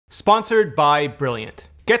Sponsored by Brilliant.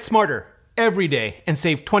 Get smarter every day and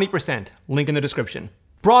save 20%. Link in the description.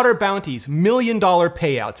 Broader bounties, $1 million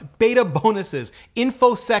payouts, beta bonuses,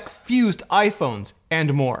 Info-Sec-Fuzed iPhones,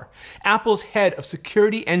 and more. Apple's head of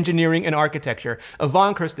security engineering and architecture,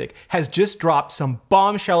 Krstić, has just dropped some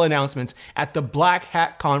bombshell announcements at the Black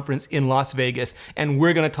Hat conference in Las Vegas, and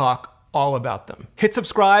we're gonna talk all about them. Hit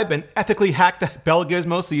subscribe and ethically hack that bell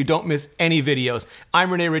gizmo so you don't miss any videos.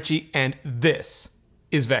 I'm Rene Ritchie, and this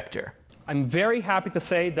is Vector. I'm very happy to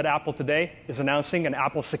say that Apple today is announcing an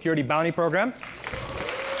Apple Security Bounty Program.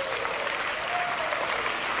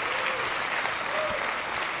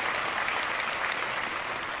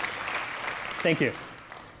 Thank you.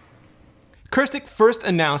 Krstić first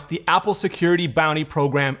announced the Apple Security Bounty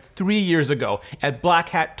Program 3 years ago at Black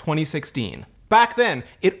Hat 2016. Back then,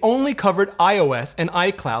 it only covered iOS and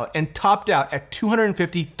iCloud and topped out at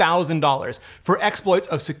 $250,000 for exploits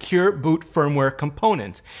of secure boot firmware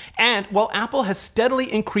components. And while Apple has steadily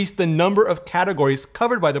increased the number of categories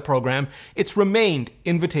covered by the program, it's remained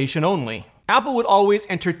invitation only. Apple would always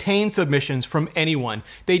entertain submissions from anyone.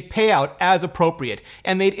 They'd pay out as appropriate,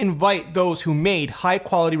 and they'd invite those who made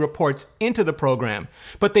high-quality reports into the program.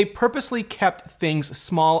 But they purposely kept things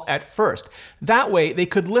small at first. That way, they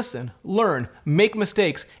could listen, learn, make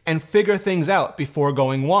mistakes, and figure things out before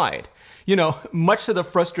going wide. You know, much to the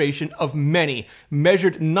frustration of many,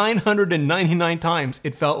 measured 999 times,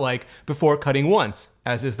 it felt like, before cutting once,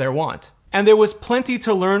 as is their wont. And there was plenty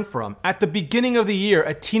to learn from. At the beginning of the year,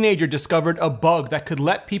 a teenager discovered a bug that could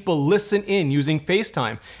let people listen in using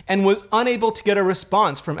FaceTime and was unable to get a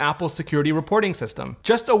response from Apple's security reporting system.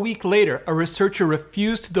 Just a week later, a researcher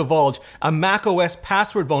refused to divulge a macOS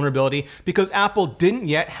password vulnerability because Apple didn't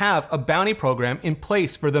yet have a bounty program in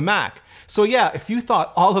place for the Mac. So yeah, if you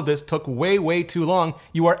thought all of this took way too long,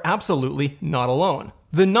 you are absolutely not alone.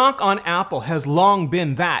 The knock on Apple has long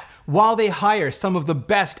been that, while they hire some of the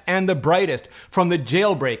best and the brightest from the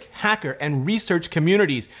jailbreak, hacker, and research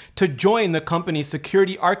communities to join the company's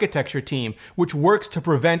security architecture team, which works to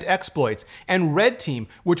prevent exploits, and Red Team,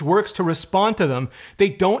 which works to respond to them, they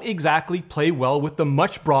don't exactly play well with the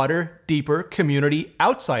much broader, deeper community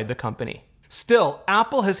outside the company. Still,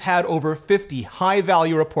 Apple has had over 50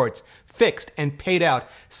 high-value reports fixed and paid out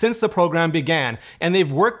since the program began, and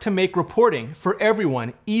they've worked to make reporting for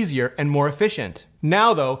everyone easier and more efficient.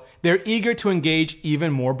 Now though, they're eager to engage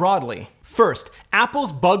even more broadly. First,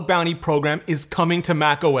 Apple's bug bounty program is coming to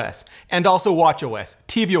macOS, and also watchOS,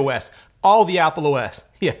 tvOS, all the Apple OS.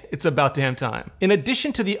 Yeah, it's about damn time. In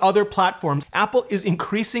addition to the other platforms, Apple is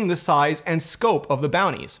increasing the size and scope of the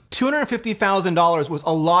bounties. $250,000 was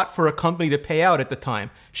a lot for a company to pay out at the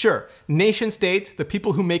time. Sure, nation states, the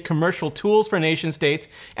people who make commercial tools for nation states,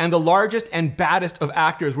 and the largest and baddest of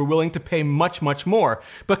actors were willing to pay much more,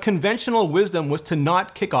 but conventional wisdom was to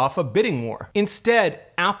not kick off a bidding war. Instead,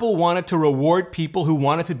 Apple wanted to reward people who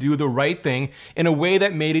wanted to do the right thing in a way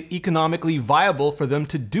that made it economically viable for them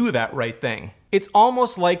to do that right thing. It's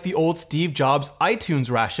almost like the old Steve Jobs iTunes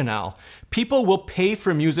rationale. People will pay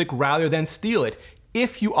for music rather than steal it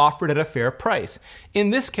if you offer it at a fair price.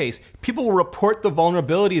 In this case, people will report the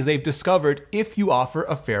vulnerabilities they've discovered if you offer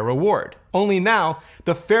a fair reward. Only now,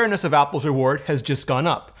 the fairness of Apple's reward has just gone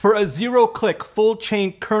up. For a zero-click,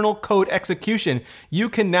 full-chain kernel code execution, you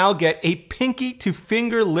can now get a pinky to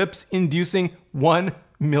finger lips inducing $1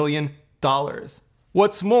 million.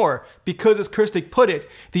 What's more, because as Krstić put it,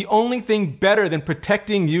 the only thing better than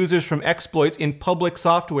protecting users from exploits in public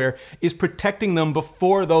software is protecting them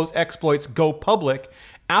before those exploits go public,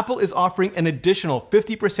 Apple is offering an additional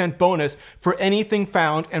 50% bonus for anything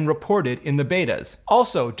found and reported in the betas.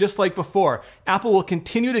 Also, just like before, Apple will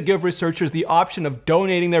continue to give researchers the option of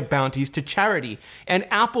donating their bounties to charity, and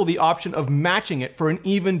Apple the option of matching it for an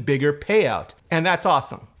even bigger payout. And that's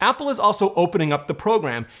awesome. Apple is also opening up the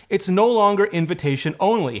program. It's no longer invitation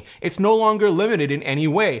only. It's no longer limited in any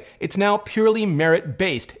way. It's now purely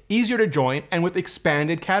merit-based, easier to join, and with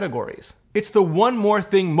expanded categories. It's the one more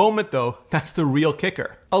thing moment though that's the real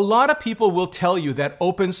kicker. A lot of people will tell you that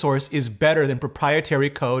open source is better than proprietary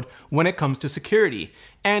code when it comes to security.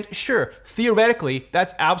 And sure, theoretically,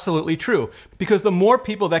 that's absolutely true, because the more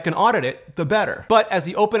people that can audit it, the better. But as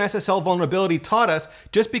the OpenSSL vulnerability taught us,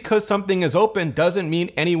 just because something is open doesn't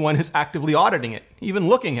mean anyone is actively auditing it, even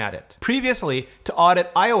looking at it. Previously, to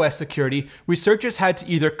audit iOS security, researchers had to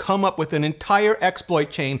either come up with an entire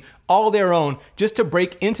exploit chain all their own just to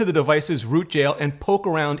break into the device's root jail and poke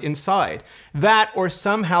around inside. That or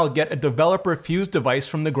somehow get a developer-fused device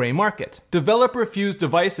from the gray market. Developer-fused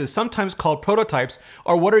devices, sometimes called prototypes,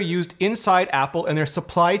 are what are used inside Apple and their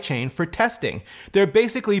supply chain for testing. They're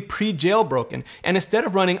basically pre-jailbroken, and instead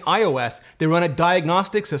of running iOS, they run a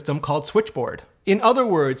diagnostic system called Switchboard. In other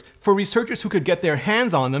words, for researchers who could get their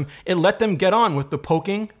hands on them, it let them get on with the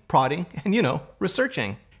poking, prodding, and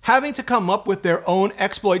researching. Having to come up with their own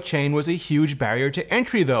exploit chain was a huge barrier to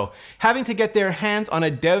entry though. Having to get their hands on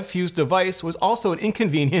a dev-fused device was also an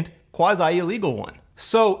inconvenient, quasi-illegal one.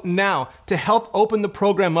 So now, to help open the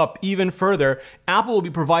program up even further, Apple will be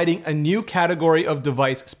providing a new category of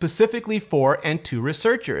device specifically for and to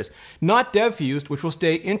researchers. Not dev-fused, which will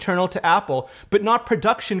stay internal to Apple, but not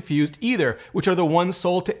production-fused either, which are the ones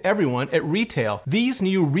sold to everyone at retail. These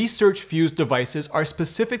new research-fused devices are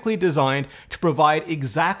specifically designed to provide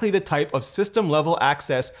exactly the type of system-level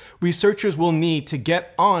access researchers will need to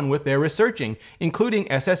get on with their researching, including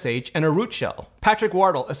SSH and a root shell. Patrick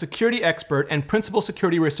Wardle, a security expert and principal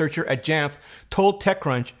security researcher at Jamf, told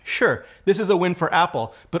TechCrunch, sure, this is a win for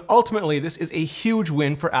Apple, but ultimately this is a huge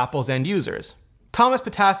win for Apple's end users. Thomas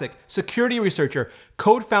Potasic, security researcher,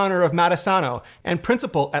 co-founder of Matasano, and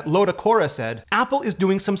principal at Lodacora said, Apple is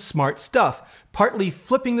doing some smart stuff, partly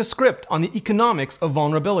flipping the script on the economics of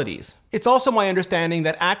vulnerabilities. It's also my understanding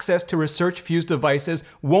that access to research-fused devices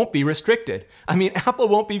won't be restricted. I mean, Apple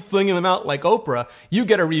won't be flinging them out like Oprah. You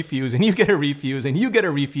get a refuse, and you get a refuse, and you get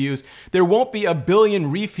a refuse. There won't be a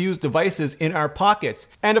billion refused devices in our pockets.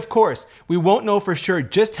 And of course, we won't know for sure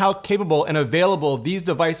just how capable and available these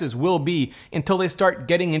devices will be until they start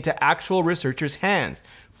getting into actual researchers' hands.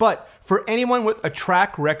 But for anyone with a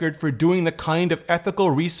track record for doing the kind of ethical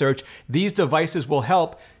research these devices will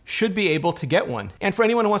help, should be able to get one. And for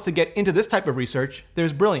anyone who wants to get into this type of research,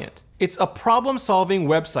 there's Brilliant. It's a problem-solving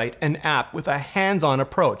website and app with a hands-on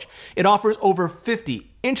approach. It offers over 50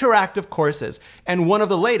 interactive courses, and one of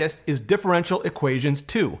the latest is Differential Equations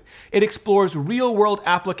 2. It explores real-world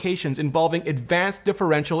applications involving advanced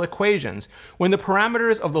differential equations. When the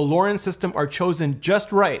parameters of the Lorentz system are chosen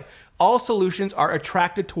just right, all solutions are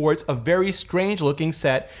attracted towards a very strange-looking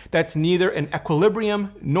set that's neither an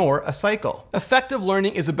equilibrium nor a cycle. Effective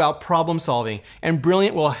learning is about problem solving, and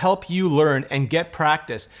Brilliant will help you learn and get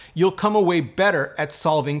practice. You'll come away better at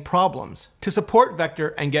solving problems. To support Vector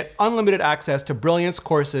and get unlimited access to Brilliant's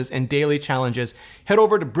courses and daily challenges, head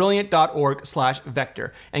over to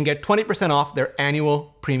brilliant.org/vector and get 20% off their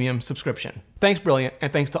annual premium subscription. Thanks, Brilliant,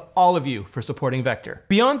 and thanks to all of you for supporting Vector.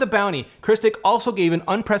 Beyond the bounty, Krstić also gave an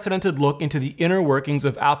unprecedented look into the inner workings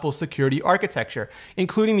of Apple's security architecture,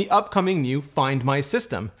 including the upcoming new Find My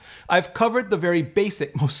system. I've covered the very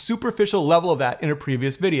basic, most superficial level of that in a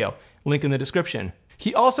previous video, link in the description.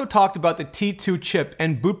 He also talked about the T2 chip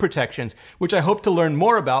and boot protections, which I hope to learn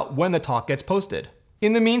more about when the talk gets posted.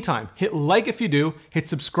 In the meantime, hit like if you do, hit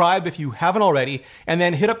subscribe if you haven't already, and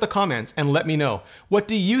then hit up the comments and let me know. What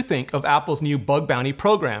do you think of Apple's new bug bounty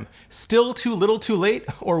program? Still too little too late,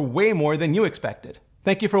 or way more than you expected?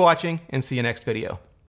 Thank you for watching, and see you next video.